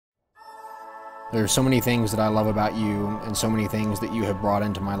There are so many things that I love about you and so many things that you have brought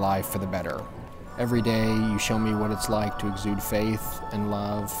into my life for the better. Every day you show me what it's like to exude faith and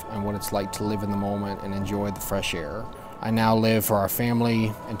love and what it's like to live in the moment and enjoy the fresh air. I now live for our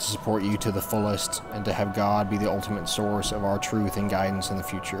family and to support you to the fullest and to have God be the ultimate source of our truth and guidance in the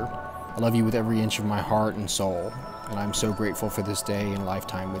future. I love you with every inch of my heart and soul, and I'm so grateful for this day and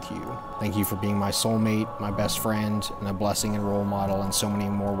lifetime with you. Thank you for being my soulmate, my best friend, and a blessing and role model in so many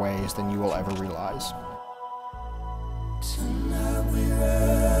more ways than you will ever realize. Tonight we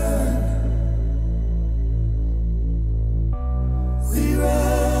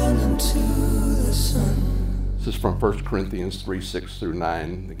ran into the sun. This is from 1 Corinthians 3:6 through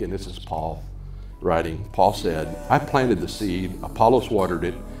 9. Again, this is Paul writing. Paul said, I planted the seed, Apollos watered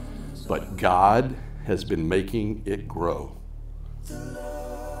it, but God has been making it grow.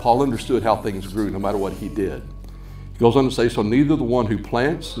 Paul understood how things grew no matter what he did. He goes on to say, so neither the one who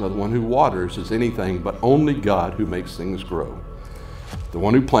plants nor the one who waters is anything, but only God who makes things grow. The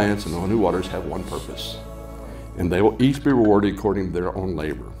one who plants and the one who waters have one purpose, and they will each be rewarded according to their own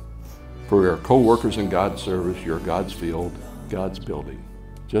labor. For we are co-workers in God's service. You're God's field, God's building.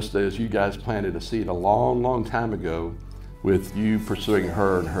 Just as you guys planted a seed a long, long time ago with you pursuing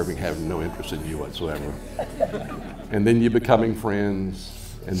her and her having no interest in you whatsoever. And then you becoming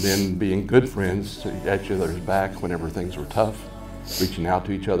friends, and then being good friends at each other's back whenever things were tough, reaching out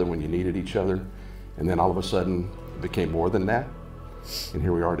to each other when you needed each other. And then all of a sudden it became more than that. And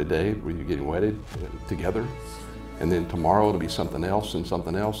here we are today, we're getting wedded together. And then tomorrow it'll be something else and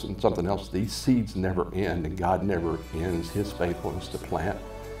something else and something else. These seeds never end, and God never ends his faithfulness to plant.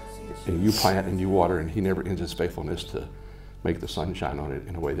 And you plant and you water, and he never ends his faithfulness to make the sun shine on it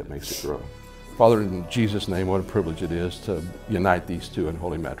in a way that makes it grow. Father, in Jesus' name, what a privilege it is to unite these two in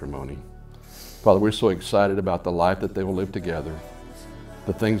holy matrimony. Father, we're so excited about the life that they will live together,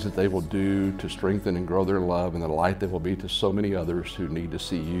 the things that they will do to strengthen and grow their love, and the light they will be to so many others who need to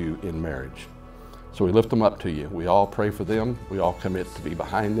see you in marriage. So we lift them up to you. We all pray for them. We all commit to be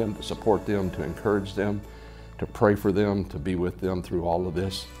behind them, to support them, to encourage them, to pray for them, to be with them through all of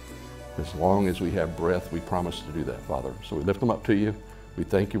this. As long as we have breath, we promise to do that, Father. So we lift them up to you. We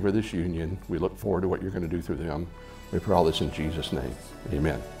thank you for this union. We look forward to what you're going to do through them. We pray all this in Jesus' name.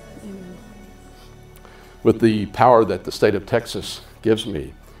 Amen. Amen. With the power that the state of Texas gives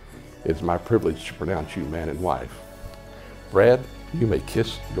me, it's my privilege to pronounce you man and wife. Brad, you may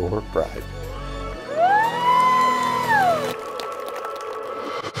kiss your bride.